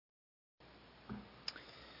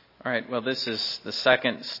All right, well, this is the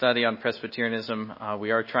second study on Presbyterianism.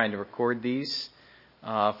 We are trying to record these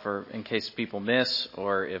in case people miss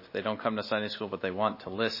or if they don't come to Sunday school but they want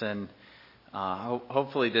to listen.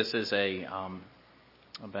 Hopefully this is a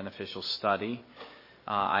beneficial study.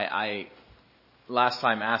 I last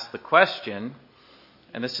time asked the question,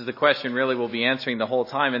 and this is the question really we'll be answering the whole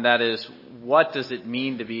time, and that is, what does it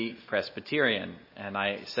mean to be Presbyterian? And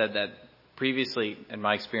I said that previously, in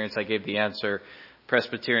my experience, I gave the answer,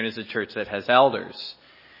 Presbyterian is a church that has elders.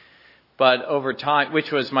 But over time, which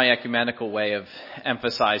was my ecumenical way of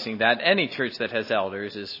emphasizing that any church that has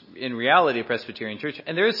elders is in reality a Presbyterian church.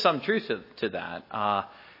 And there is some truth to that.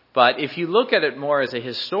 But if you look at it more as a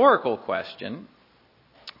historical question,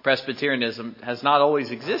 Presbyterianism has not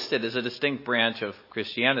always existed as a distinct branch of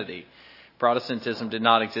Christianity. Protestantism did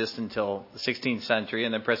not exist until the 16th century,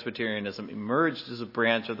 and then Presbyterianism emerged as a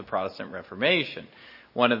branch of the Protestant Reformation.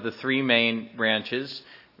 One of the three main branches,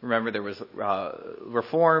 remember there was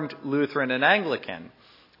Reformed, Lutheran, and Anglican.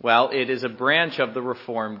 Well, it is a branch of the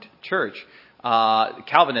Reformed Church,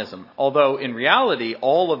 Calvinism. Although in reality,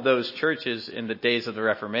 all of those churches in the days of the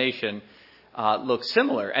Reformation look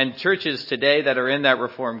similar. And churches today that are in that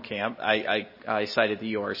Reformed camp, I cited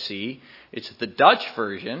the URC. It's the Dutch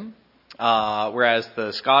version, whereas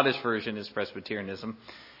the Scottish version is Presbyterianism.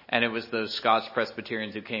 And it was those Scots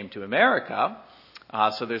Presbyterians who came to America.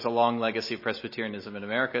 So there's a long legacy of Presbyterianism in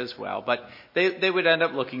America as well. But they would end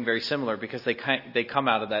up looking very similar because they come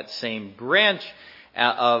out of that same branch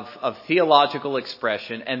of theological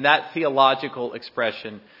expression. And that theological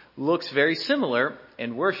expression looks very similar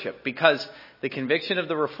in worship, because the conviction of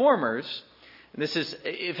the Reformers, and this is,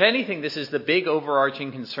 if anything, this is the big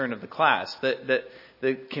overarching concern of the class.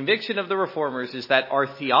 The conviction of the Reformers is that our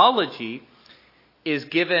theology is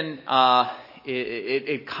given...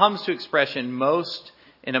 It comes to expression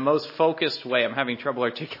in a most focused way. I'm having trouble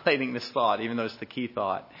articulating this thought, even though it's the key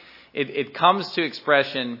thought. It comes to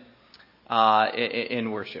expression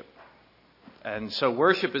in worship. And so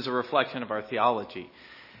worship is a reflection of our theology.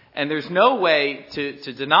 And there's no way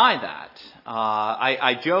to deny that.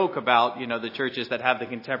 I joke about, the churches that have the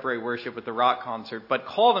contemporary worship with the rock concert, but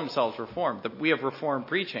call themselves Reformed. We have Reformed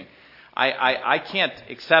preaching. I can't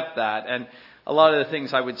accept that. And a lot of the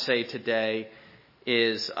things I would say today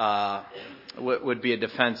would be a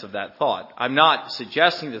defense of that thought. I'm not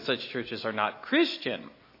suggesting that such churches are not Christian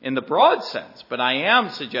in the broad sense, but I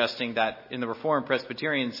am suggesting that in the Reformed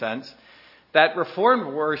Presbyterian sense, that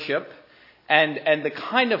Reformed worship and the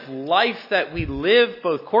kind of life that we live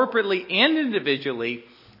both corporately and individually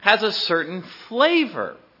has a certain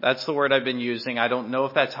flavor. That's the word I've been using. I don't know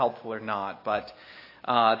if that's helpful or not, but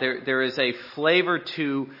there is a flavor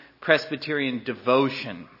to Presbyterian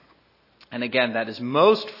devotion. And again, that is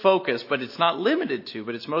most focused, but it's not limited to,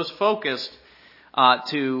 but it's most focused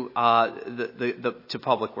to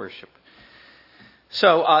public worship.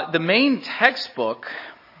 So the main textbook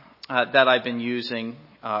that I've been using,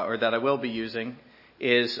 or that I will be using,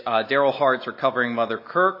 is Darrell Hart's Recovering Mother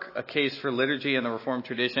Kirk, A Case for Liturgy in the Reformed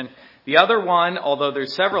Tradition. The other one, although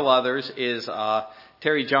there's several others, is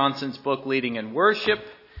Terry Johnson's book, Leading in Worship.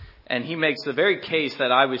 And he makes the very case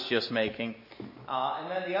that I was just making. And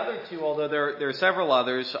then the other two, although there are several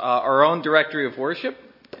others, our own Directory of Worship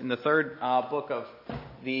in the third book of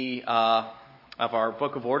our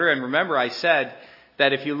Book of Order. And remember, I said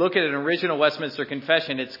that if you look at an original Westminster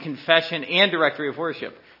Confession, it's confession and Directory of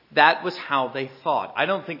Worship. That was how they thought. I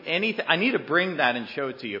don't think anything. I need to bring that and show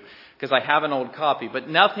it to you because I have an old copy, but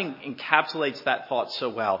nothing encapsulates that thought so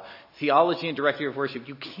well. Theology and Directory of Worship,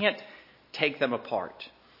 you can't take them apart.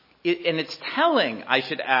 And it's telling, I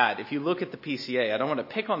should add, if you look at the PCA, I don't want to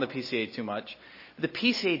pick on the PCA too much, the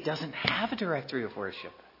PCA doesn't have a directory of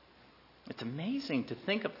worship. It's amazing to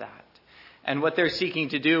think of that. And what they're seeking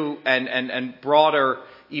to do, and broader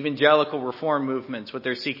evangelical reform movements, what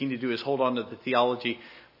they're seeking to do is hold on to the theology,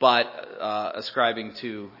 but ascribing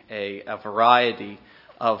to a variety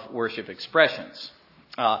of worship expressions.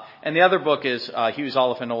 And the other book is Hughes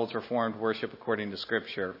Oliphant Old's Reformed Worship According to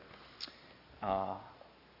Scripture.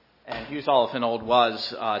 And Hughes Oliphant Old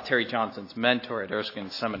was Terry Johnson's mentor at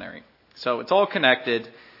Erskine Seminary. So it's all connected.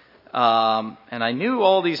 And I knew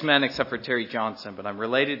all these men except for Terry Johnson, but I'm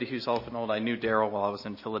related to Hughes Oliphant Old. I knew Darrell while I was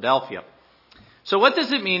in Philadelphia. So what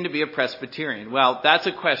does it mean to be a Presbyterian? Well, that's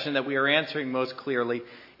a question that we are answering most clearly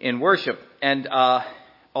in worship. And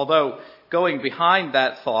although going behind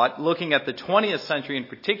that thought, looking at the 20th century in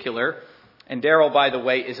particular, and Darrell, by the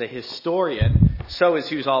way, is a historian, so is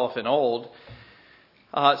Hughes Oliphant Old.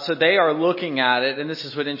 So they are looking at it, and this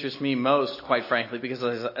is what interests me most, quite frankly, because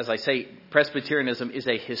as I say, Presbyterianism is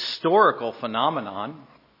a historical phenomenon.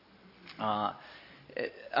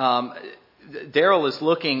 Darrell is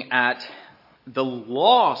looking at the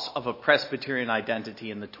loss of a Presbyterian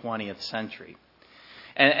identity in the 20th century.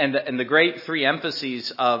 And the great three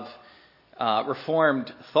emphases of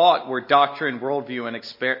Reformed thought were doctrine, worldview, and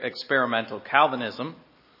experimental Calvinism.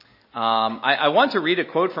 I want to read a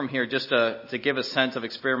quote from here just to give a sense of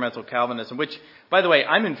experimental Calvinism, which, by the way,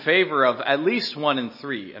 I'm in favor of at least 1 and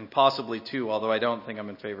 3, and possibly 2, although I don't think I'm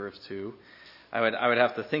in favor of 2. I would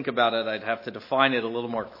have to think about it. I'd have to define it a little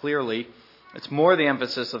more clearly. It's more the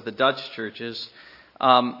emphasis of the Dutch churches.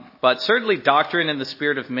 But certainly doctrine in the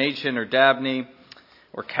spirit of Machen or Dabney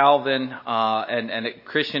or Calvin and a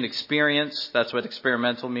Christian experience. That's what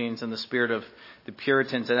experimental means in the spirit of the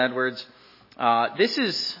Puritans and Edwards. This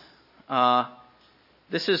is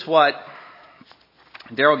what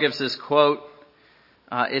Darrell gives this quote.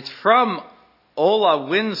 It's from Ola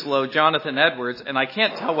Winslow, Jonathan Edwards, and I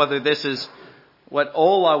can't tell whether this is what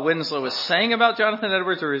Ola Winslow is saying about Jonathan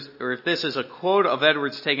Edwards or if this is a quote of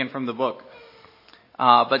Edwards taken from the book.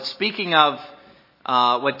 But speaking of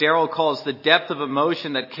what Darrell calls the depth of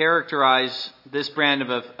emotion that characterize this brand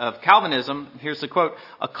of Calvinism, here's the quote: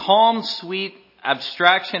 "A calm, sweet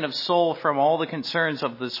abstraction of soul from all the concerns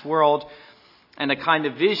of this world, and a kind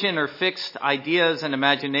of vision or fixed ideas and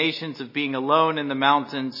imaginations of being alone in the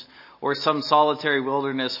mountains or some solitary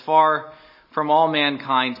wilderness, far from all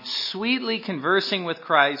mankind, sweetly conversing with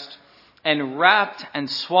Christ, and wrapped and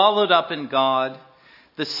swallowed up in God.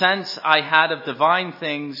 The sense I had of divine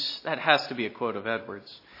things," that has to be a quote of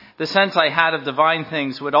Edwards, "the sense I had of divine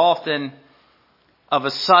things would often, of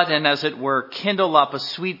a sudden, as it were, kindle up a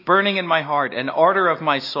sweet burning in my heart, an ardor of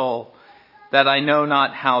my soul that I know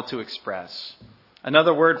not how to express."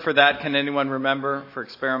 Another word for that, can anyone remember, for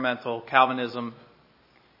experimental Calvinism?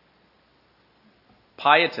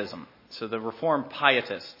 Pietism. So the Reformed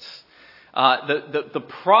Pietists. The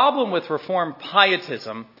problem with Reformed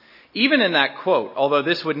Pietism, even in that quote, although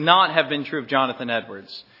this would not have been true of Jonathan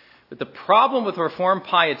Edwards, but the problem with Reformed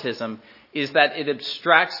Pietism is that it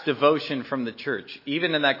abstracts devotion from the church.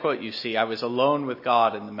 Even in that quote you see, "I was alone with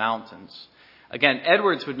God in the mountains." Again,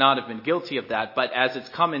 Edwards would not have been guilty of that, but as it's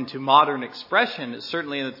come into modern expression,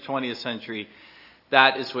 certainly in the 20th century,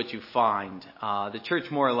 that is what you find. The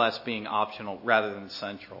church more or less being optional rather than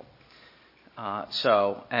central.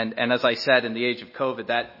 And as I said, in the age of COVID,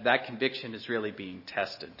 that conviction is really being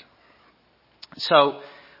tested. So,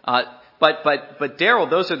 but Darrell,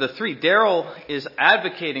 those are the three. Darrell is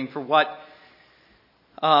advocating for what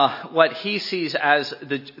he sees as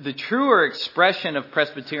the truer expression of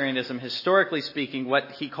Presbyterianism, historically speaking,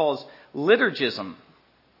 what he calls liturgism,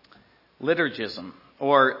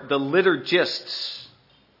 or the liturgists,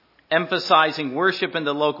 emphasizing worship in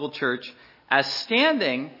the local church as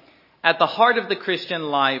standing at the heart of the Christian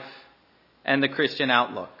life and the Christian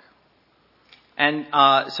outlook. And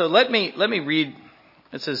so let me read.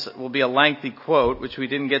 This will be a lengthy quote, which we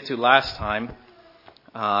didn't get to last time.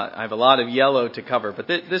 I have a lot of yellow to cover, but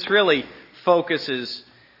this really focuses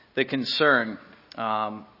the concern.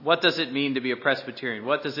 What does it mean to be a Presbyterian?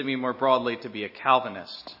 What does it mean more broadly to be a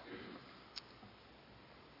Calvinist?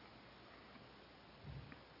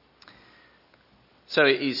 So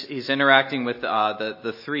he's interacting with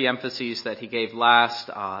the three emphases that he gave last,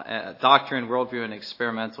 doctrine, worldview, and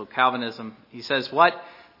experimental Calvinism. He says what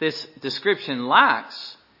this description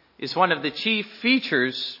lacks is one of the chief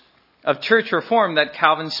features of church reform that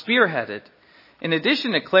Calvin spearheaded. In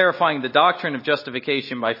addition to clarifying the doctrine of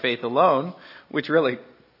justification by faith alone, which really,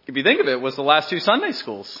 if you think of it, was the last two Sunday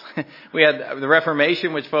schools. We had the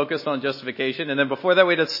Reformation, which focused on justification, and then before that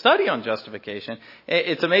we had a study on justification.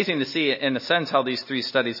 It's amazing to see, in a sense, how these three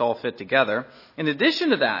studies all fit together. In addition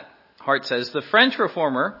to that, Hart says, the French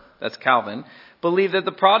reformer, that's Calvin, believed that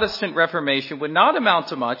the Protestant Reformation would not amount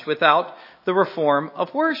to much without the reform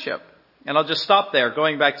of worship. And I'll just stop there.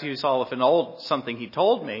 Going back to Hugh Oliphant, something he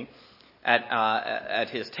told me at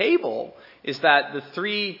his table is that the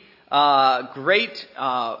three great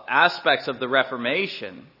aspects of the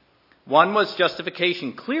Reformation, one was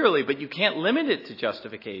justification, clearly, but you can't limit it to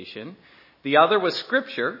justification. The other was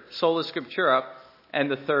Scripture, sola scriptura, and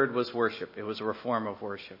the third was worship. It was a reform of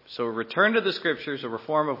worship. So a return to the Scriptures, a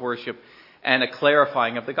reform of worship, and a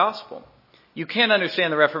clarifying of the gospel. You can't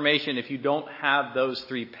understand the Reformation if you don't have those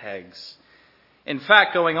three pegs. In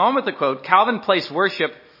fact, going on with the quote, Calvin placed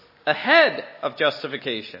worship ahead of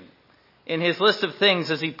justification. In his list of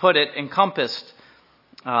things, as he put it, encompassed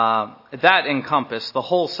the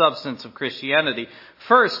whole substance of Christianity.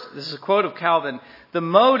 First, this is a quote of Calvin, the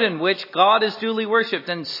mode in which God is duly worshipped,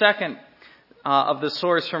 and second, of the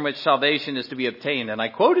source from which salvation is to be obtained. And I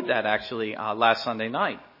quoted that actually last Sunday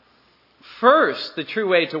night. First, the true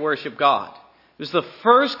way to worship God. was the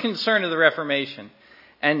first concern of the Reformation.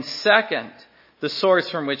 And second, the source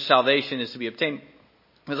from which salvation is to be obtained.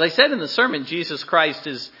 As I said in the sermon, Jesus Christ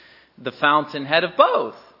is the fountainhead of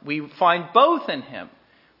both. We find both in him.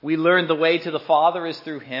 We learn the way to the Father is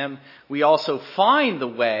through him. We also find the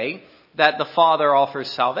way that the Father offers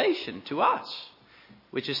salvation to us,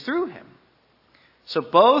 which is through him. So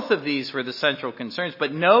both of these were the central concerns.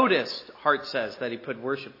 But notice, Hart says, that he put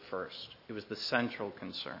worship first. It was the central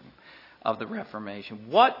concern of the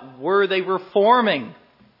Reformation. What were they reforming?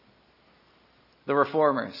 The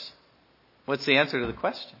reformers. What's the answer to the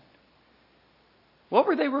question? What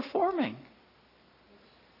were they reforming?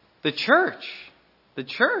 The church. The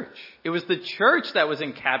church. It was the church that was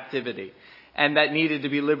in captivity and that needed to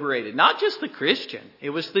be liberated. Not just the Christian.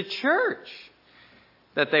 It was the church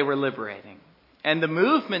that they were liberating. And the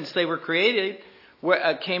movements they were created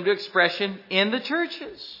came to expression in the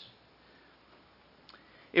churches.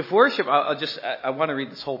 If worship, I want to read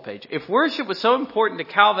this whole page. If worship was so important to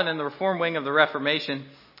Calvin and the Reformed wing of the Reformation,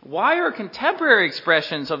 why are contemporary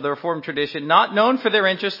expressions of the Reformed tradition not known for their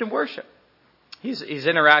interest in worship? He's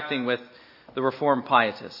interacting with the Reformed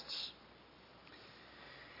pietists.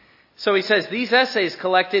 So he says, these essays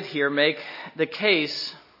collected here make the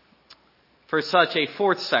case for such a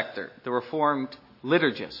fourth sector, the Reformed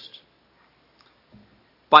liturgist.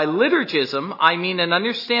 By liturgism, I mean an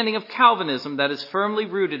understanding of Calvinism that is firmly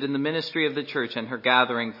rooted in the ministry of the church and her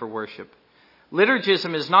gathering for worship.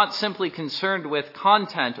 Liturgism is not simply concerned with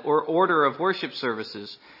content or order of worship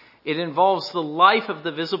services. It involves the life of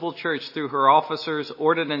the visible church through her officers,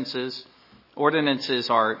 ordinances. Ordinances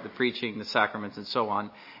are the preaching, the sacraments, and so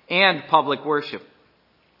on, and public worship.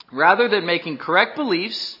 Rather than making correct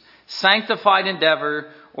beliefs, sanctified endeavor,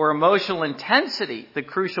 or emotional intensity the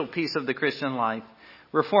crucial piece of the Christian life,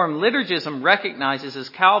 Reformed liturgism recognizes, as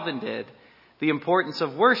Calvin did, the importance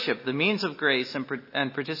of worship, the means of grace,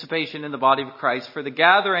 and participation in the body of Christ for the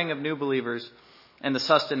gathering of new believers and the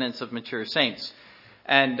sustenance of mature saints.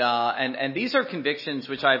 And these are convictions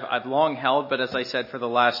which I've long held, but as I said, for the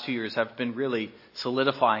last 2 years have been really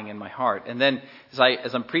solidifying in my heart. And then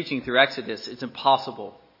as I'm preaching through Exodus, it's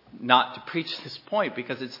impossible not to preach this point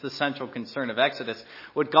because it's the central concern of Exodus.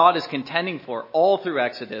 What God is contending for all through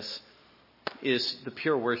Exodus is the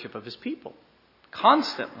pure worship of his people,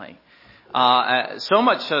 constantly. So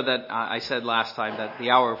much so that I said last time that the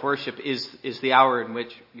hour of worship is the hour in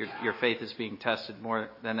which your faith is being tested more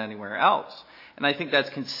than anywhere else. And I think that's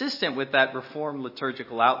consistent with that Reformed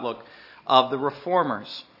liturgical outlook of the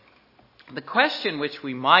Reformers. The question which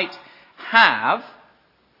we might have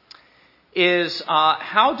is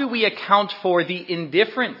how do we account for the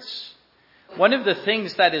indifference? One of the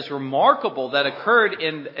things that is remarkable that occurred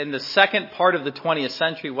in the second part of the 20th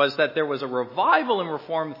century was that there was a revival in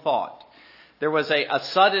Reformed thought. There was a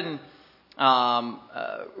sudden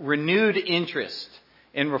renewed interest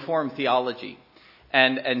in Reformed theology.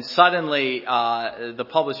 And suddenly the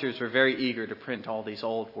publishers were very eager to print all these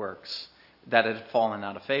old works that had fallen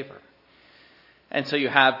out of favor. And so you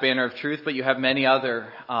have Banner of Truth, but you have many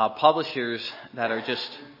other publishers that are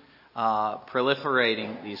just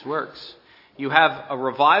proliferating these works. You have a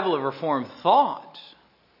revival of Reformed thought,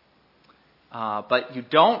 but you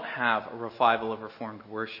don't have a revival of Reformed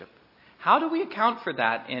worship. How do we account for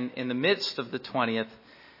that in the midst of the 20th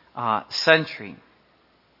century?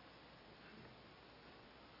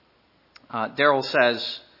 Darrell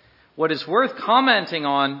says, what is worth commenting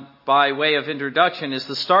on by way of introduction is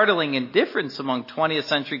the startling indifference among 20th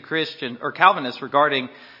century Christian or Calvinists regarding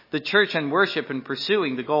the church and worship in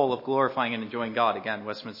pursuing the goal of glorifying and enjoying God. Again,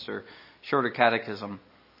 Westminster Shorter Catechism,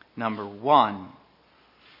 number 1.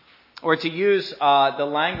 Or to use the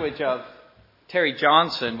language of Terry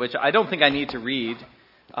Johnson, which I don't think I need to read,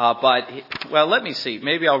 but let me see.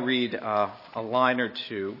 Maybe I'll read a line or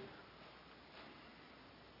two.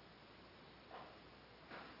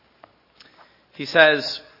 He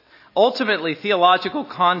says, ultimately, theological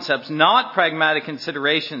concepts, not pragmatic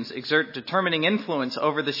considerations, exert determining influence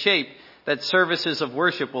over the shape that services of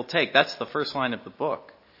worship will take. That's the first line of the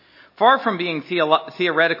book. Far from being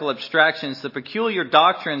theoretical abstractions, the peculiar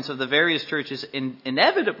doctrines of the various churches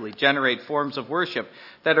inevitably generate forms of worship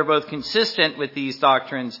that are both consistent with these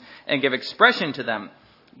doctrines and give expression to them.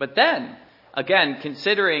 But then, again,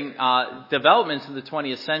 considering developments in the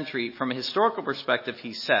 20th century from a historical perspective,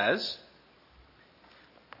 he says,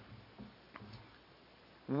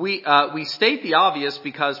 We state the obvious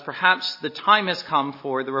because perhaps the time has come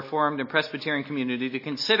for the Reformed and Presbyterian community to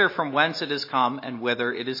consider from whence it has come and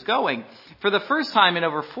whither it is going. For the first time in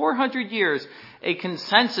over 400 years, a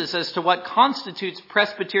consensus as to what constitutes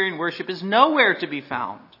Presbyterian worship is nowhere to be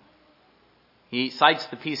found. He cites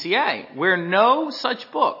the PCA, where no such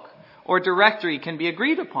book or directory can be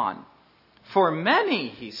agreed upon. For many,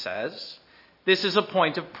 he says, this is a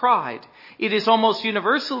point of pride. It is almost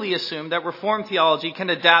universally assumed that Reformed theology can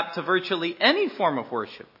adapt to virtually any form of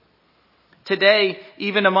worship. Today,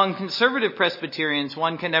 even among conservative Presbyterians,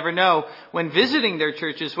 one can never know when visiting their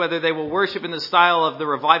churches whether they will worship in the style of the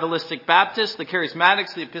revivalistic Baptists, the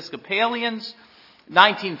Charismatics, the Episcopalians,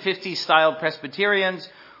 1950s style Presbyterians,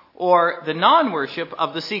 or the non-worship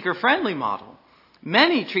of the seeker-friendly model.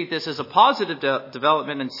 Many treat this as a positive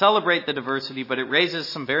development and celebrate the diversity, but it raises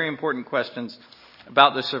some very important questions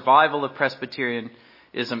about the survival of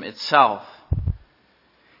Presbyterianism itself.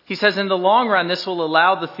 He says in the long run, this will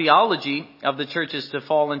allow the theology of the churches to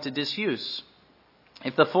fall into disuse.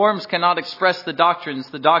 If the forms cannot express the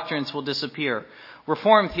doctrines will disappear.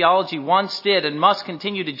 Reformed theology once did and must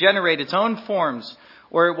continue to generate its own forms,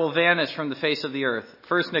 or it will vanish from the face of the earth,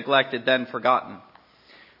 first neglected, then forgotten.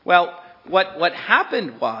 Well, what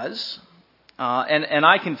happened was, and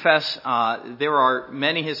I confess there are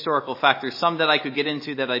many historical factors, some that I could get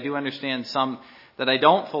into that I do understand, some that I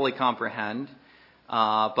don't fully comprehend.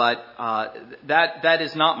 But that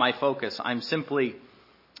is not my focus. I'm simply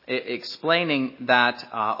explaining that,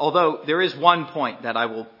 although there is one point that I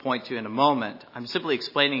will point to in a moment, I'm simply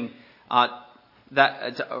explaining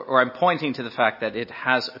I'm pointing to the fact that it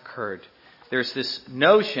has occurred. There's this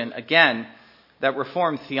notion, again, that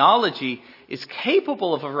Reformed theology is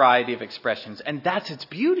capable of a variety of expressions, and that's its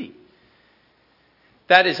beauty.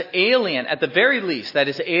 That is alien, at the very least, that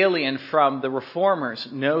is alien from the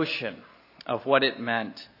Reformers' notion of what it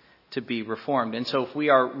meant to be Reformed. And so if we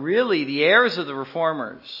are really the heirs of the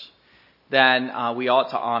Reformers, then we ought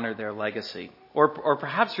to honor their legacy, or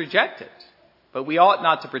perhaps reject it. But we ought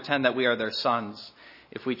not to pretend that we are their sons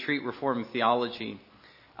if we treat Reformed theology,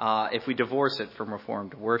 if we divorce it from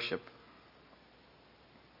Reformed worship.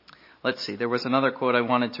 Let's see, there was another quote I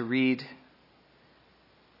wanted to read.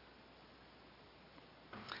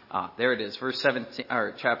 There it is, verse 17,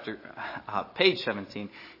 or chapter, page 17.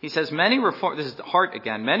 He says, this is Hart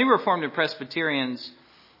again, many Reformed and Presbyterians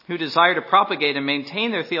who desire to propagate and maintain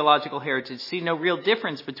their theological heritage see no real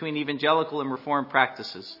difference between evangelical and Reformed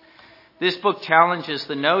practices. This book challenges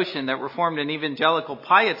the notion that Reformed and evangelical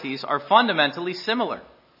pieties are fundamentally similar.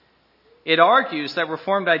 It argues that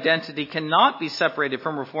Reformed identity cannot be separated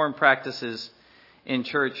from Reformed practices in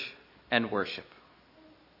church and worship.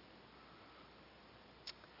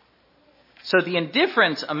 So the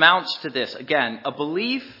indifference amounts to this, again, a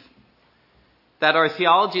belief that our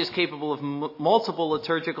theology is capable of multiple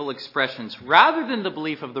liturgical expressions, rather than the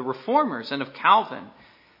belief of the Reformers and of Calvin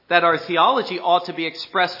that our theology ought to be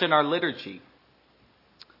expressed in our liturgy,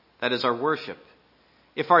 that is our worship.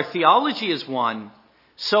 If our theology is one,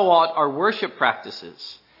 so ought our worship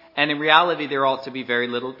practices, and in reality there ought to be very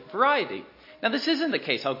little variety. Now this isn't the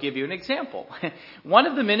case. I'll give you an example. One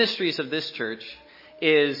of the ministries of this church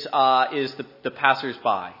is the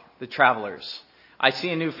passers-by, the travelers. I see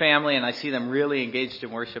a new family and I see them really engaged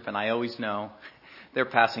in worship, and I always know they're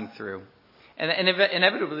passing through. And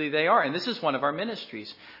inevitably they are, and this is one of our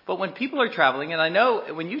ministries. But when people are traveling, and I know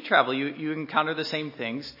when you travel, you encounter the same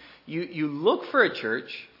things. You look for a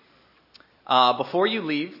church before you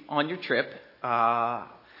leave on your trip, but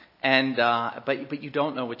you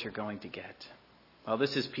don't know what you're going to get. Well,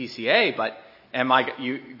 this is PCA, but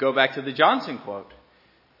you go back to the Johnson quote.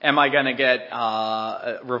 Am I going to get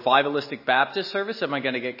a revivalistic Baptist service? Am I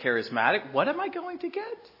going to get charismatic? What am I going to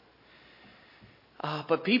get?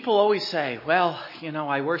 But people always say, well,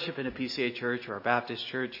 I worship in a PCA church or a Baptist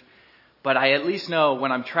church, but I at least know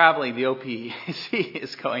when I'm traveling, the OPC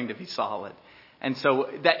is going to be solid. And so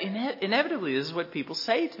that inevitably, this is what people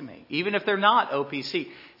say to me, even if they're not OPC.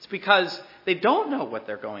 It's because they don't know what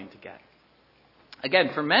they're going to get.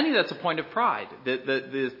 Again, for many, that's a point of pride,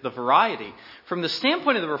 the variety. From the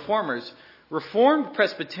standpoint of the Reformers, Reformed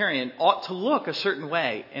Presbyterian ought to look a certain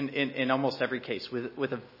way in almost every case,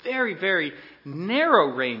 with a very, very narrow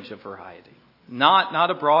range of variety,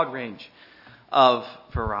 not a broad range of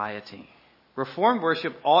variety. Reformed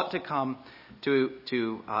worship ought to come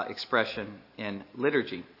to expression in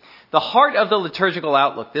liturgy. The heart of the liturgical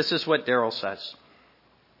outlook, this is what Darrell says.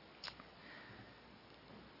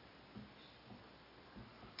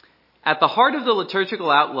 At the heart of the liturgical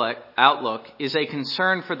outlook is a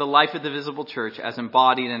concern for the life of the visible church as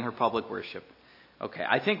embodied in her public worship. Okay,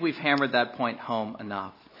 I think we've hammered that point home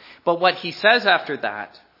enough. But what he says after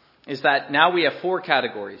that is that now we have four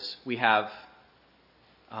categories. We have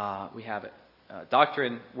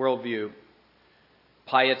doctrine, worldview,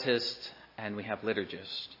 pietist, and we have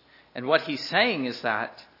liturgist. And what he's saying is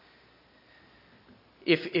that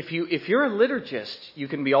if you're a liturgist, you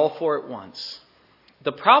can be all four at once.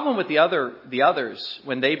 The problem with the others,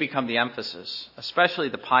 when they become the emphasis, especially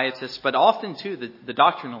the pietists, but often too the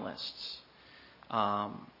doctrinalists.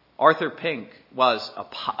 Arthur Pink was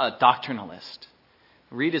a doctrinalist.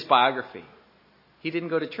 Read his biography. He didn't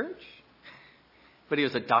go to church, but he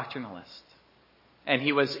was a doctrinalist. And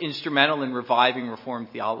he was instrumental in reviving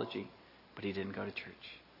Reformed theology, but he didn't go to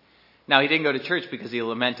church. Now, he didn't go to church because he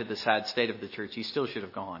lamented the sad state of the church. He still should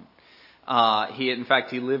have gone. In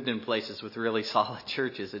fact, he lived in places with really solid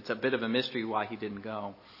churches. It's a bit of a mystery why he didn't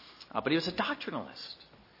go. But he was a doctrinalist.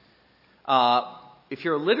 If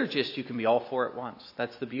you're a liturgist, you can be all four at once.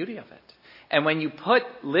 That's the beauty of it. And when you put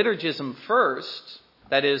liturgism first,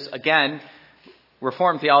 that is, again,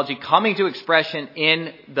 Reformed theology coming to expression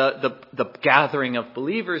in the gathering of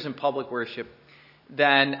believers in public worship,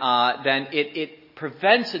 then it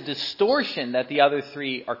prevents a distortion that the other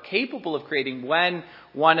three are capable of creating when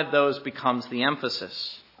one of those becomes the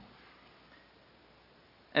emphasis.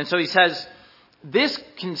 And so he says, this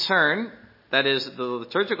concern, that is the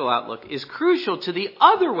liturgical outlook, is crucial to the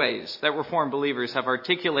other ways that Reformed believers have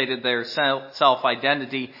articulated their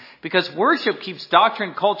self-identity, because worship keeps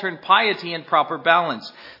doctrine, culture, and piety in proper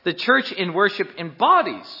balance. The church in worship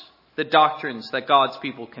embodies the doctrines that God's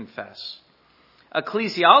people confess.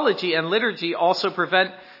 Ecclesiology and liturgy also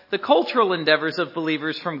prevent the cultural endeavors of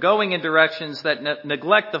believers from going in directions that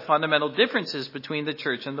neglect the fundamental differences between the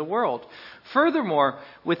church and the world. Furthermore,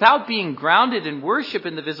 without being grounded in worship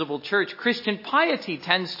in the visible church, Christian piety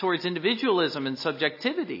tends towards individualism and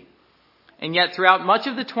subjectivity. And yet, throughout much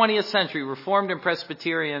of the 20th century, Reformed and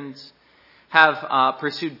Presbyterians have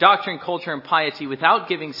pursued doctrine, culture, and piety without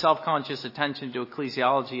giving self-conscious attention to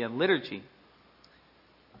ecclesiology and liturgy.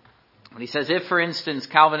 And he says, if, for instance,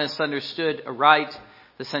 Calvinists understood aright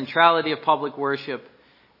the centrality of public worship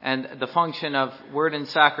and the function of word and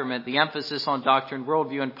sacrament, the emphasis on doctrine,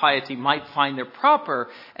 worldview, and piety might find their proper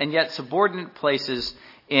and yet subordinate places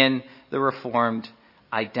in the Reformed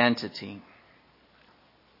identity.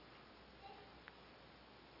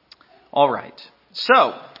 All right.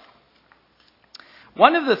 So,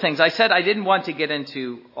 one of the things I said, I didn't want to get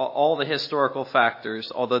into all the historical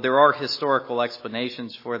factors, although there are historical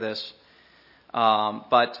explanations for this.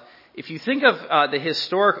 But if you think of the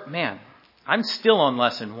historic... Man, I'm still on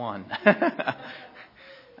lesson 1.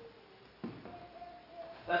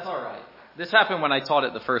 That's all right. This happened when I taught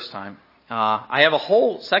it the first time. I have a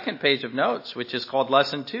whole second page of notes, which is called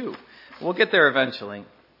lesson 2. We'll get there eventually.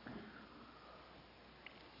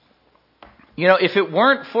 You know, if it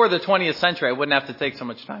weren't for the 20th century, I wouldn't have to take so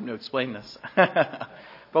much time to explain this.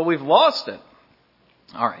 But we've lost it.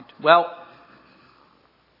 All right. Well,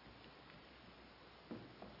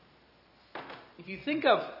 if you think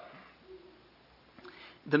of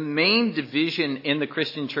the main division in the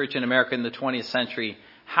Christian church in America in the 20th century,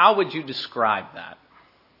 how would you describe that?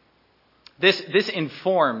 This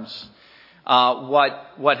informs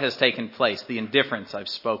what has taken place, the indifference I've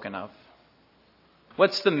spoken of.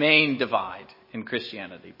 What's the main divide in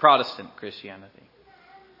Christianity, Protestant Christianity?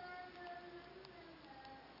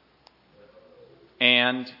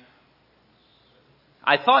 And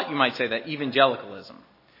I thought you might say that evangelicalism.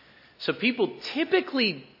 So people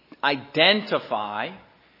typically identify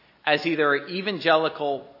as either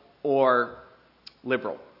evangelical or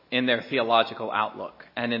liberal in their theological outlook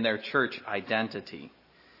and in their church identity.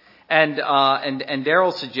 And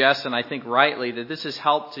Darrell suggests, and I think rightly, that this has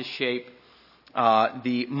helped to shape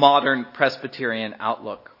the modern Presbyterian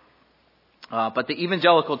outlook. But the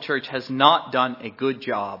evangelical church has not done a good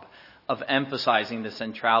job of emphasizing the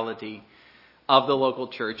centrality of the local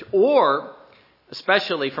church, or,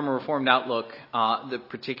 especially from a Reformed outlook, the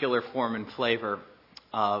particular form and flavor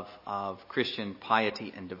of Christian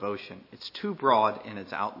piety and devotion. It's too broad in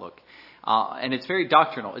its outlook. And it's very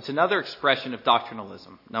doctrinal. It's another expression of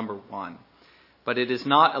doctrinalism, number one. But it is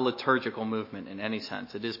not a liturgical movement in any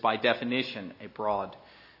sense. It is by definition a broad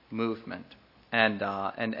movement. And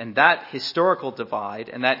that historical divide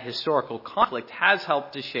and that historical conflict has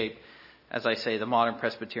helped to shape, as I say, the modern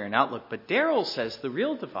Presbyterian outlook. But Darrell says the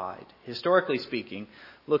real divide, historically speaking,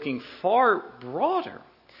 looking far broader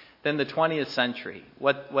than the 20th century,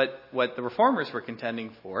 what the Reformers were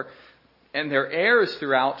contending for, and their heirs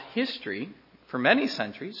throughout history for many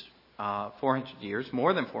centuries, 400 years,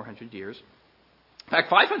 more than 400 years, in fact,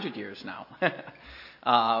 500 years now.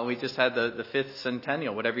 We just had the fifth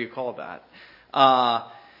centennial, whatever you call that,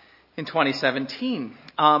 in 2017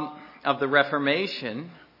 of the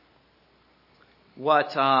Reformation.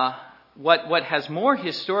 What has more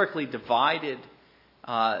historically divided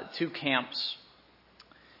two camps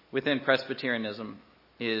within Presbyterianism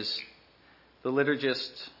is the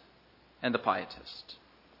liturgist, and the pietist.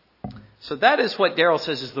 So that is what Darrell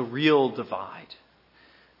says is the real divide.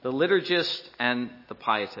 The liturgist and the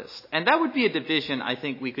pietist. And that would be a division, I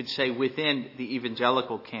think we could say, within the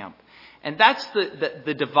evangelical camp. And that's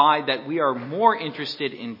the divide that we are more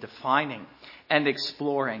interested in defining and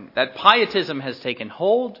exploring. That pietism has taken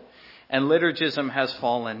hold and liturgism has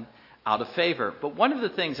fallen out of favor. But one of the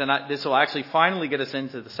things, and this will actually finally get us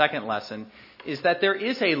into the second lesson, is that there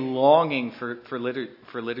is a longing for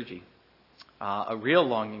liturgy, a real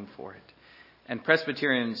longing for it. And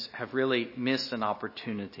Presbyterians have really missed an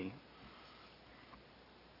opportunity.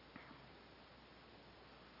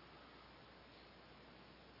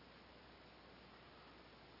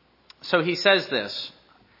 So he says this.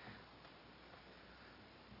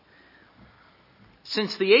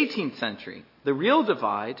 Since the 18th century, the real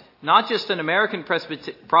divide, not just in American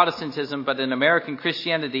Protestantism, but in American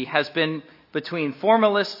Christianity, has been between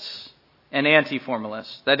formalists and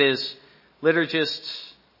anti-formalists. That is,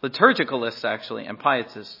 liturgicalists actually, and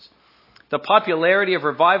pietists. The popularity of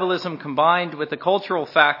revivalism combined with the cultural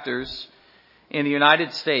factors in the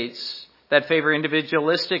United States that favor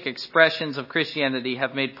individualistic expressions of Christianity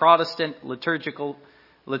have made Protestant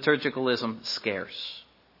liturgicalism scarce.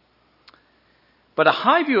 But a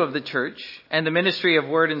high view of the church and the ministry of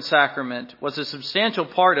word and sacrament was a substantial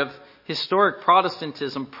part of historic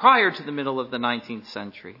Protestantism prior to the middle of the 19th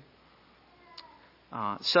century.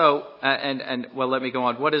 Let me go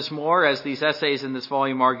on. What is more, as these essays in this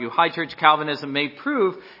volume argue, high church Calvinism may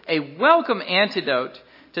prove a welcome antidote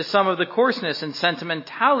to some of the coarseness and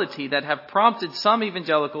sentimentality that have prompted some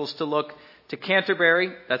evangelicals to look to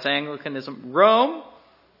Canterbury, that's Anglicanism, Rome,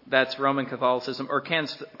 that's Roman Catholicism, or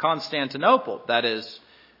Constantinople, that is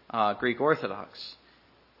Greek Orthodox,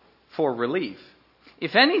 for relief.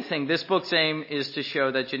 If anything, this book's aim is to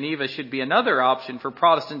show that Geneva should be another option for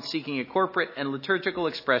Protestants seeking a corporate and liturgical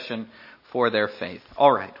expression for their faith.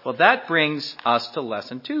 All right. Well, that brings us to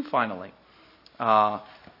lesson 2, finally.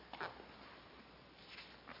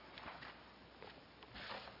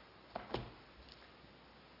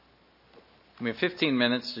 We have 15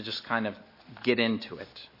 minutes to just kind of get into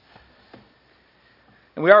it.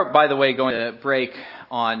 And we are, by the way, going to break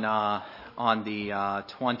on the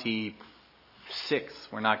 26th.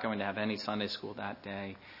 We're not going to have any Sunday school that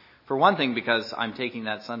day. For one thing, because I'm taking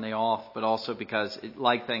that Sunday off, but also because,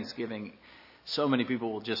 like Thanksgiving, so many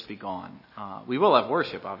people will just be gone. We will have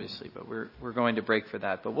worship, obviously, but we're going to break for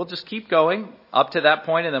that. But we'll just keep going up to that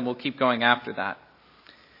point, and then we'll keep going after that.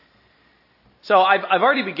 So I've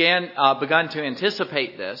already begun to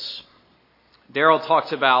anticipate this. Darrell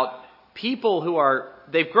talks about people who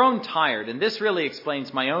they've grown tired, and this really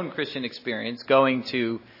explains my own Christian experience going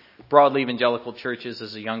to broadly evangelical churches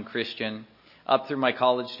as a young Christian up through my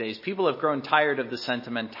college days. People have grown tired of the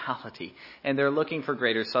sentimentality, and they're looking for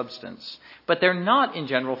greater substance. But they're not, in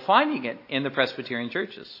general, finding it in the Presbyterian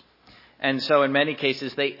churches. And so in many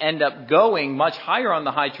cases, they end up going much higher on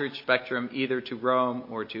the high church spectrum, either to Rome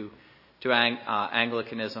or to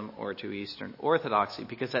Anglicanism or to Eastern Orthodoxy,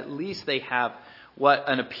 because at least they have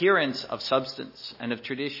an appearance of substance and of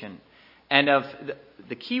tradition. And of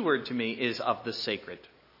the key word to me is of the sacred.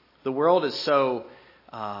 The world is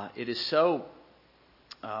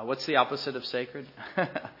what's the opposite of sacred?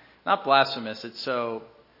 Not blasphemous, it's so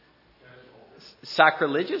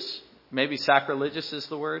sacrilegious. Maybe sacrilegious is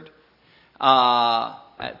the word.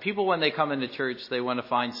 People, when they come into church, they want to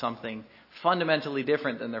find something fundamentally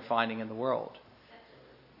different than they're finding in the world.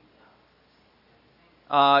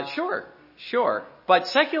 Sure. But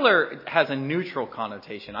secular has a neutral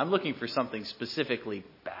connotation. I'm looking for something specifically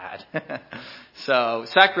bad. So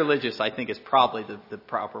sacrilegious, I think, is probably the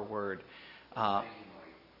proper word.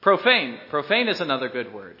 Profane. Profane is another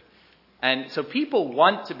good word. And so people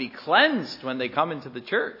want to be cleansed when they come into the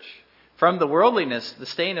church from the worldliness, the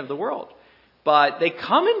stain of the world. But they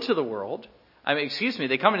come into the world.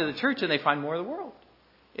 They come into the church and they find more of the world.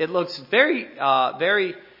 It looks very,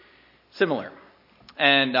 very similar.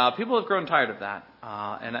 And people have grown tired of that.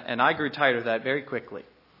 And I grew tired of that very quickly.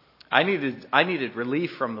 I needed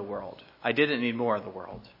relief from the world. I didn't need more of the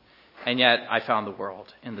world. And yet I found the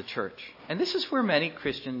world in the church. And this is where many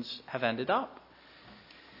Christians have ended up.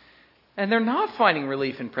 And they're not finding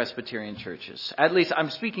relief in Presbyterian churches. At least I'm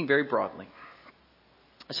speaking very broadly.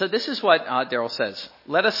 So this is what Darrell says.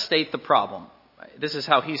 Let us state the problem. This is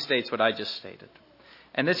how he states what I just stated.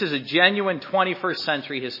 And this is a genuine 21st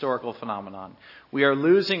century historical phenomenon. We are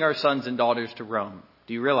losing our sons and daughters to Rome.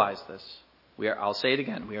 Do you realize this? I'll say it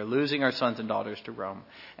again. We are losing our sons and daughters to Rome.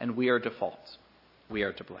 And we are to fault. We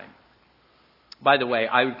are to blame. By the way,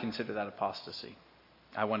 I would consider that apostasy.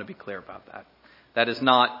 I want to be clear about that. That is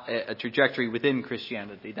not a trajectory within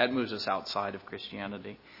Christianity. That moves us outside of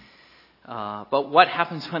Christianity. But what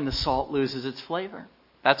happens when the salt loses its flavor?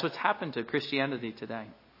 That's what's happened to Christianity today.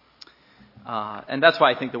 And that's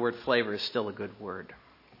why I think the word flavor is still a good word.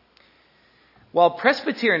 While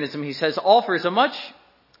Presbyterianism, he says, offers a much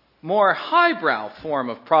more highbrow form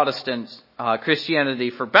of Protestant Christianity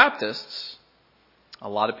for Baptists. A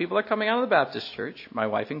lot of people are coming out of the Baptist church, my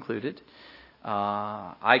wife included.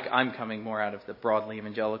 I'm coming more out of the broadly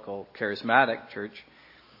evangelical charismatic church.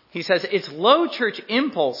 He says its low church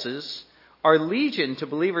impulses are legion to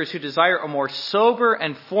believers who desire a more sober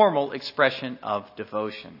and formal expression of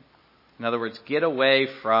devotion. In other words, get away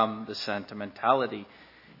from the sentimentality.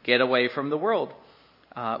 Get away from the world.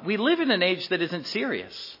 We live in an age that isn't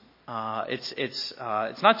serious. It's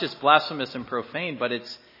not just blasphemous and profane, but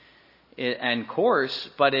and coarse,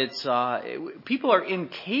 but people are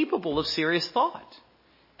incapable of serious thought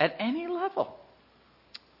at any level.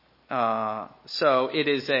 So it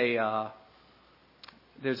is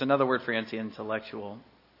there's another word for anti-intellectual.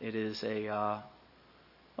 It is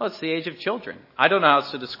it's the age of children. I don't know how else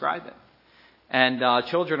to describe it. And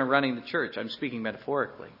children are running the church. I'm speaking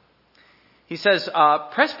metaphorically. He says,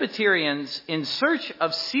 Presbyterians in search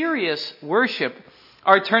of serious worship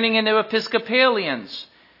are turning into Episcopalians.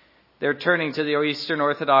 They're turning to the Eastern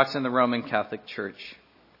Orthodox and the Roman Catholic Church.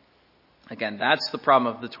 Again, that's the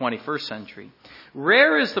problem of the 21st century.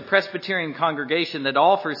 Rare is the Presbyterian congregation that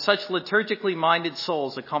offers such liturgically minded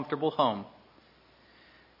souls a comfortable home.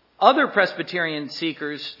 Other Presbyterian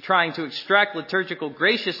seekers trying to extract liturgical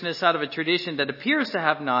graciousness out of a tradition that appears to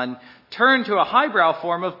have none turn to a highbrow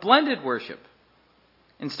form of blended worship.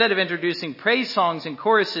 Instead of introducing praise songs and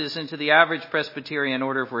choruses into the average Presbyterian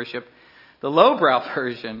order of worship, the lowbrow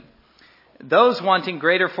version, those wanting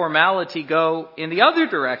greater formality go in the other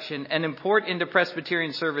direction and import into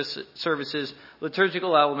Presbyterian services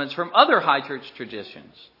liturgical elements from other high church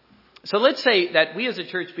traditions. So let's say that we as a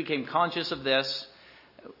church became conscious of this.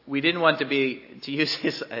 We didn't want to use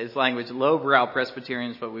his language, lowbrow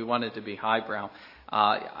Presbyterians, but we wanted to be highbrow.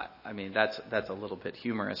 I mean, that's a little bit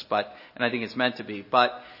humorous, and I think it's meant to be.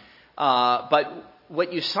 But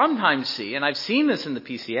what you sometimes see, and I've seen this in the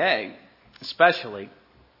PCA especially,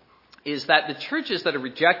 is that the churches that are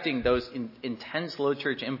rejecting those intense low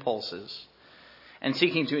church impulses and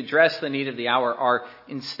seeking to address the need of the hour are,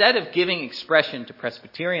 instead of giving expression to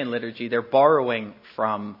Presbyterian liturgy, they're borrowing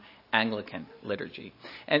from Anglican liturgy.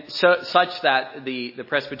 And so such that the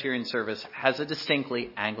Presbyterian service has a distinctly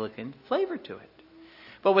Anglican flavor to it.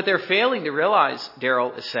 But what they're failing to realize,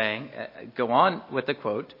 Darrell is saying, go on with the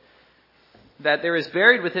quote, that there is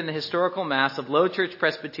buried within the historical mass of low church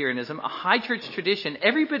Presbyterianism a high church tradition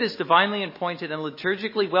every bit as divinely appointed and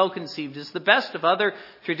liturgically well conceived as the best of other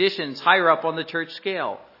traditions higher up on the church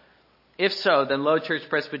scale. If so, then low church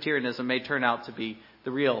Presbyterianism may turn out to be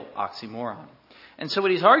the real oxymoron. And so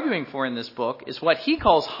what he's arguing for in this book is what he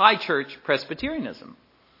calls high church Presbyterianism.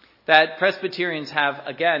 That Presbyterians have,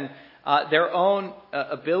 again, their own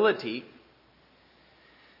ability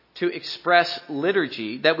to express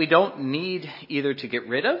liturgy that we don't need either to get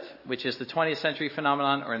rid of, which is the 20th century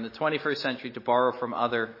phenomenon, or in the 21st century to borrow from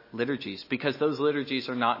other liturgies, because those liturgies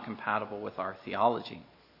are not compatible with our theology.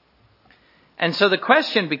 And so the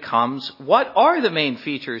question becomes, what are the main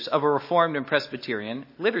features of a Reformed and Presbyterian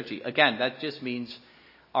liturgy? Again, that just means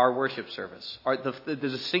our worship service, or the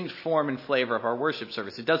distinct form and flavor of our worship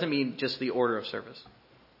service. It doesn't mean just the order of service.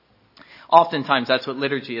 Oftentimes that's what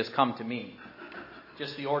liturgy has come to mean.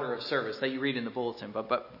 Just the order of service that you read in the bulletin.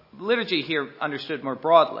 But liturgy here understood more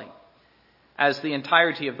broadly as the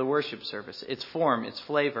entirety of the worship service, its form, its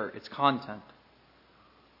flavor, its content.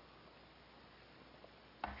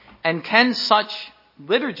 And can such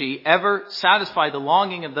liturgy ever satisfy the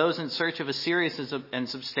longing of those in search of a serious and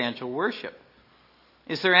substantial worship?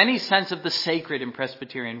 Is there any sense of the sacred in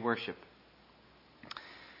Presbyterian worship?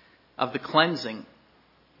 Of the cleansing?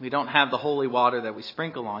 We don't have the holy water that we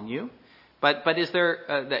sprinkle on you. But is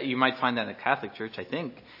there, that you might find that in a Catholic church, I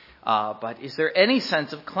think. But is there any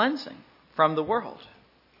sense of cleansing from the world?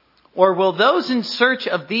 Or will those in search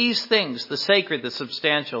of these things, the sacred, the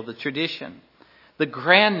substantial, the tradition, the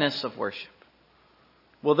grandness of worship,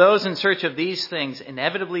 will those in search of these things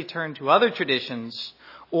inevitably turn to other traditions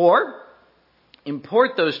or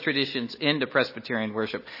import those traditions into Presbyterian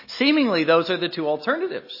worship? Seemingly, those are the two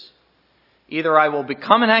alternatives. Either I will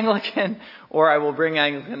become an Anglican or I will bring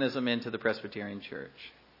Anglicanism into the Presbyterian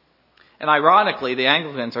church. And ironically, the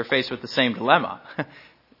Anglicans are faced with the same dilemma.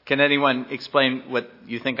 Can anyone explain what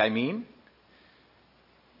you think I mean?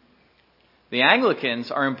 The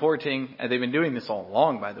Anglicans are importing, and they've been doing this all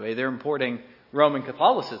along, by the way, they're importing Roman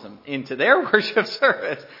Catholicism into their worship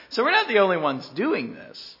service. So we're not the only ones doing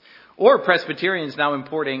this. Or Presbyterians now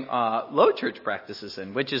importing low church practices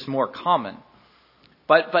in, which is more common.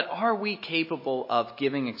 But are we capable of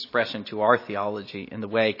giving expression to our theology in the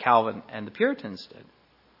way Calvin and the Puritans did?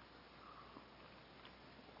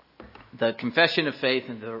 The Confession of Faith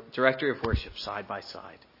and the Directory of Worship side by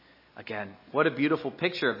side. Again, what a beautiful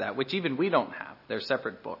picture of that, which even we don't have. They're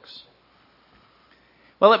separate books.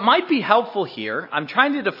 Well, it might be helpful here. I'm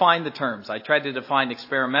trying to define the terms. I tried to define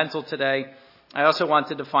experimental today. I also want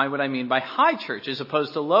to define what I mean by high church as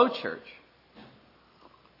opposed to low church.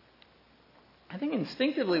 I think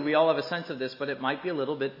instinctively we all have a sense of this, but it might be a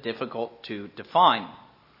little bit difficult to define.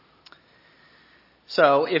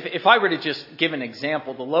 So if I were to just give an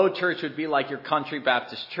example, the low church would be like your country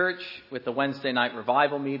Baptist church with the Wednesday night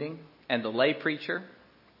revival meeting and the lay preacher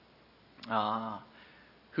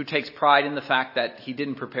who takes pride in the fact that he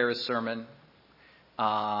didn't prepare his sermon.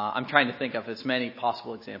 I'm trying to think of as many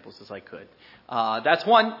possible examples as I could. That's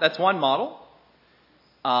one model.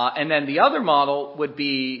 And then the other model would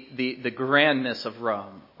be the grandness of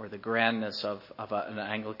Rome or the grandness of an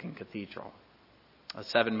Anglican cathedral, a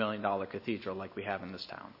 $7 million cathedral like we have in this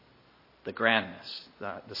town. The grandness,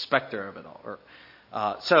 the specter of it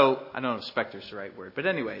all. So I don't know if specter is the right word, but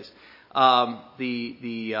anyways,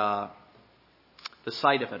 the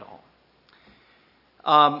sight of it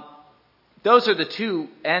all. Those are the two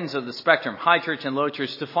ends of the spectrum, high church and low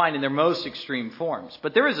church, defined in their most extreme forms.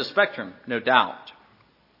 But there is a spectrum, no doubt.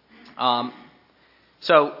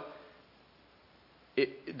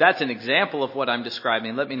 That's an example of what I'm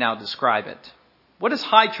describing. Let me now describe it. What does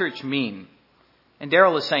high church mean? And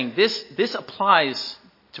Darrell is saying this applies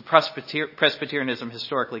to Presbyterianism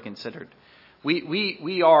historically considered. We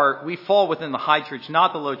fall within the high church,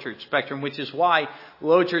 not the low church spectrum, which is why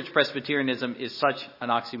low church Presbyterianism is such an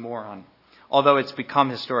oxymoron, although it's become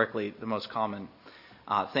historically the most common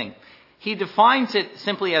thing. He defines it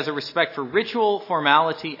simply as a respect for ritual,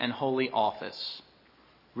 formality, and holy office.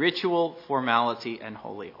 Ritual, formality, and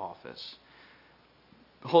holy office.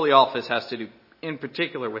 Holy office has to do, in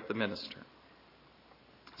particular, with the minister.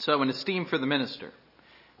 So an esteem for the minister.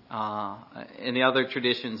 In the other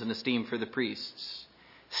traditions, an esteem for the priests.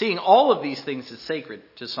 Seeing all of these things as sacred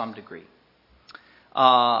to some degree.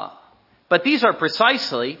 But these are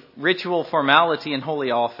precisely ritual, formality, and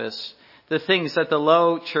holy office, the things that the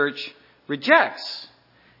low church rejects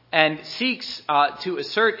and seeks to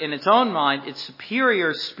assert in its own mind its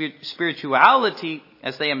superior spirituality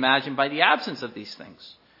as they imagine by the absence of these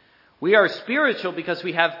things. We are spiritual because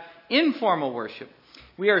we have informal worship.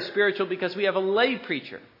 We are spiritual because we have a lay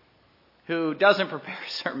preacher who doesn't prepare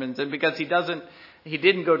sermons and because he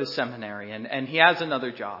didn't go to seminary and he has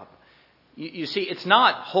another job. You see, it's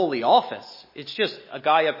not holy office. It's just a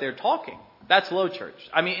guy up there talking. That's low church.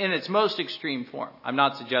 I mean, in its most extreme form. I'm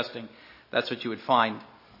not suggesting that's what you would find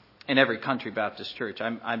in every country Baptist church.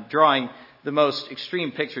 I'm drawing the most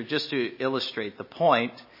extreme picture just to illustrate the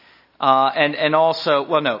point. And also,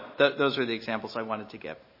 well, no, those are the examples I wanted to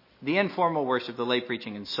give. The informal worship, the lay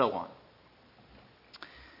preaching, and so on.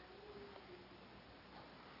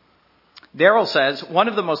 Darrell says, one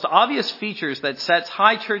of the most obvious features that sets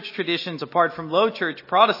high church traditions apart from low church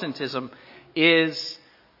Protestantism is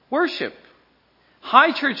worship.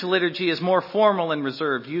 High church liturgy is more formal and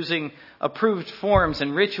reserved, using approved forms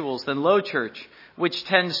and rituals than low church, which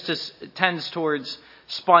tends towards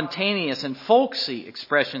spontaneous and folksy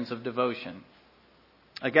expressions of devotion.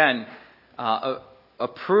 Again,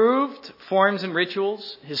 approved forms and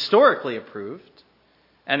rituals, historically approved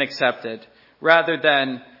and accepted, rather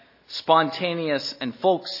than spontaneous and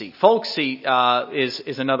folksy. Folksy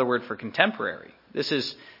is another word for contemporary. This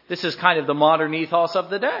is kind of the modern ethos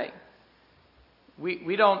of the day.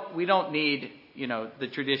 We don't need, the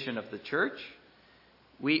tradition of the church.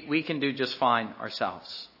 We can do just fine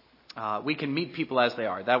ourselves. We can meet people as they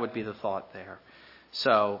are. That would be the thought there.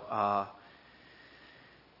 So,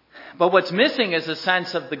 but what's missing is a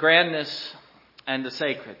sense of the grandness and the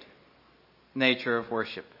sacred nature of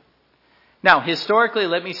worship. Now, historically,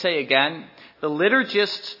 let me say again, the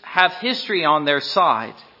liturgists have history on their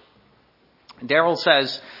side. Darrell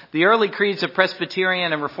says, the early creeds of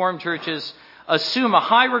Presbyterian and Reformed churches assume a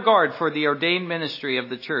high regard for the ordained ministry of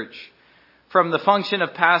the church, from the function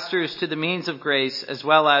of pastors to the means of grace, as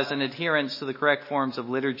well as an adherence to the correct forms of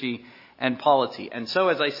liturgy and polity. And so,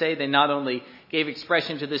 as I say, they not only gave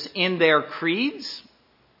expression to this in their creeds,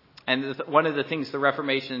 and one of the things the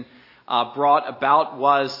Reformation brought about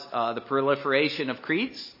was the proliferation of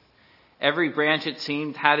creeds. Every branch, it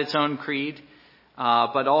seemed, had its own creed,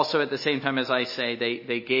 but also at the same time, as I say,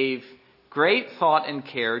 they gave great thought and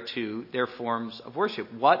care to their forms of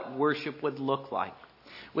worship, what worship would look like.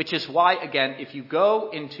 Which is why, again, if you go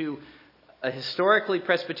into a historically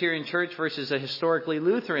Presbyterian church versus a historically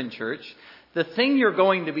Lutheran church, the thing you're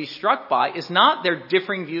going to be struck by is not their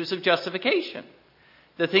differing views of justification.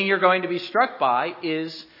 The thing you're going to be struck by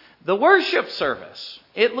is the worship service.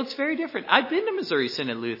 It looks very different. I've been to Missouri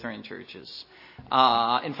Synod Lutheran churches.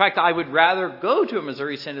 In fact, I would rather go to a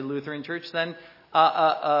Missouri Synod Lutheran church than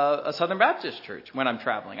a Southern Baptist church when I'm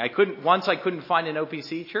traveling. I couldn't find an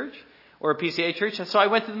OPC church or a PCA church, and so I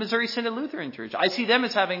went to the Missouri Synod Lutheran Church. I see them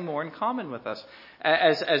as having more in common with us.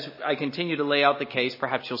 As I continue to lay out the case,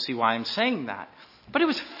 perhaps you'll see why I'm saying that. But it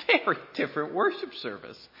was a very different worship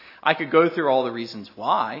service. I could go through all the reasons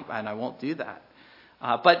why, and I won't do that.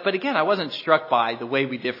 But again, I wasn't struck by the way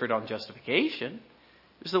we differed on justification.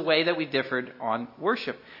 It was the way that we differed on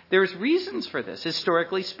worship. There's reasons for this,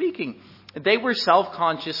 historically speaking. They were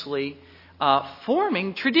self-consciously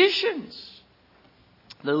forming traditions,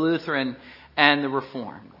 the Lutheran and the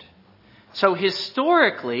Reformed. So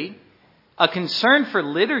historically, a concern for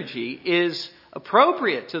liturgy is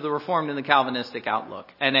appropriate to the Reformed and the Calvinistic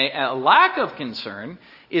outlook. And a lack of concern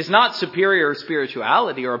is not superior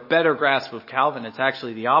spirituality or a better grasp of Calvin. It's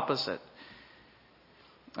actually the opposite.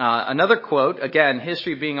 Another quote, again,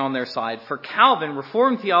 history being on their side. For Calvin,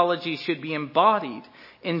 Reformed theology should be embodied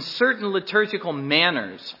in certain liturgical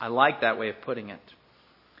manners. I like that way of putting it.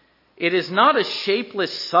 It is not a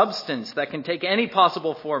shapeless substance that can take any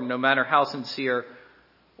possible form, no matter how sincere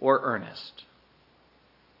or earnest.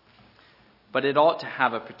 But it ought to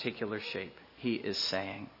have a particular shape, he is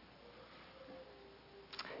saying.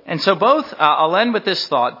 And so I'll end with this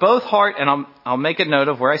thought. Both Hart, and I'll make a note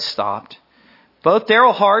of where I stopped. Both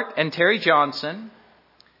Darrell Hart and Terry Johnson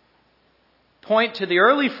point to the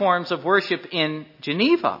early forms of worship in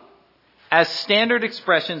Geneva as standard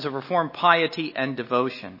expressions of Reformed piety and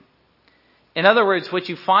devotion. In other words, what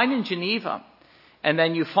you find in Geneva and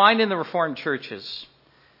then you find in the Reformed churches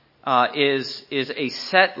is a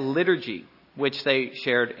set liturgy which they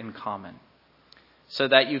shared in common, so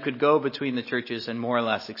that you could go between the churches and more or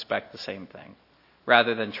less expect the same thing,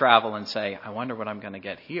 rather than travel and say, I wonder what I'm going to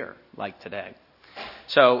get here, like today.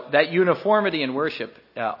 So that uniformity in worship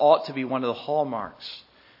ought to be one of the hallmarks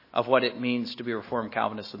of what it means to be Reformed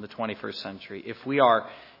Calvinist in the 21st century. If we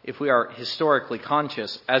are historically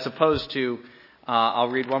conscious, as opposed to, I'll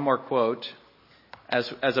read one more quote,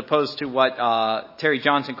 as opposed to what Terry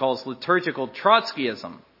Johnson calls liturgical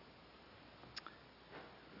Trotskyism,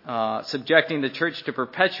 subjecting the church to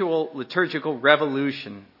perpetual liturgical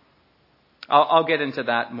revolution. I'll get into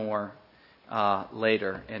that more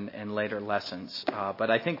later in later lessons.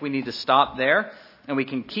 But I think we need to stop there, and we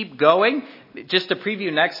can keep going. Just to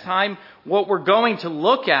preview next time, what we're going to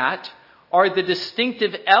look at are the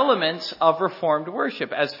distinctive elements of Reformed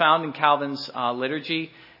worship as found in Calvin's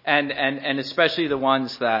liturgy, and especially the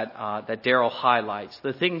ones that Darrell highlights.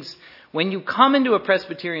 The things, when you come into a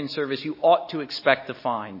Presbyterian service, you ought to expect to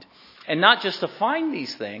find. And not just to find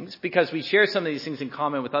these things, because we share some of these things in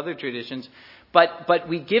common with other traditions, but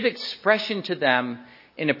we give expression to them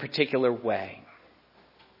in a particular way.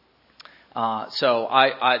 So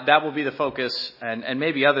that will be the focus, and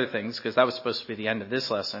maybe other things, because that was supposed to be the end of this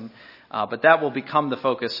lesson. But that will become the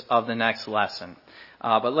focus of the next lesson.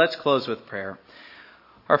 But let's close with prayer.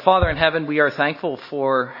 Our Father in heaven, we are thankful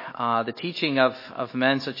for the teaching of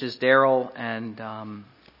men such as Darrell and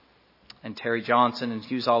Terry Johnson and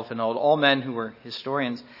Hughes Oliphant-Old, all men who were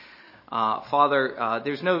historians. Father,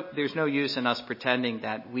 there's no use in us pretending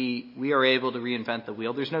that we are able to reinvent the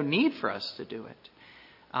wheel. There's no need for us to do it.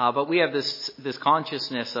 But we have this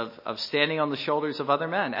consciousness of standing on the shoulders of other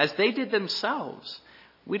men, as they did themselves.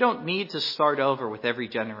 We don't need to start over with every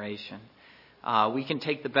generation. We can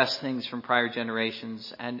take the best things from prior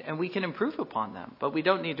generations and we can improve upon them, but we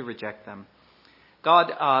don't need to reject them.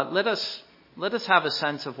 God, let us have a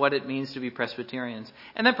sense of what it means to be Presbyterians.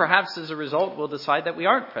 And then perhaps as a result, we'll decide that we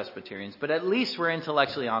aren't Presbyterians, but at least we're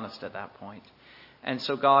intellectually honest at that point. And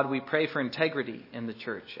so, God, we pray for integrity in the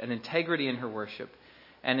church, and integrity in her worship,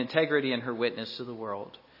 and integrity in her witness to the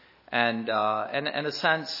world, and a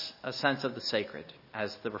sense of the sacred,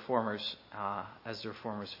 as the reformers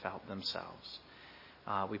felt themselves.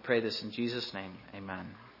 We pray this in Jesus' name. Amen.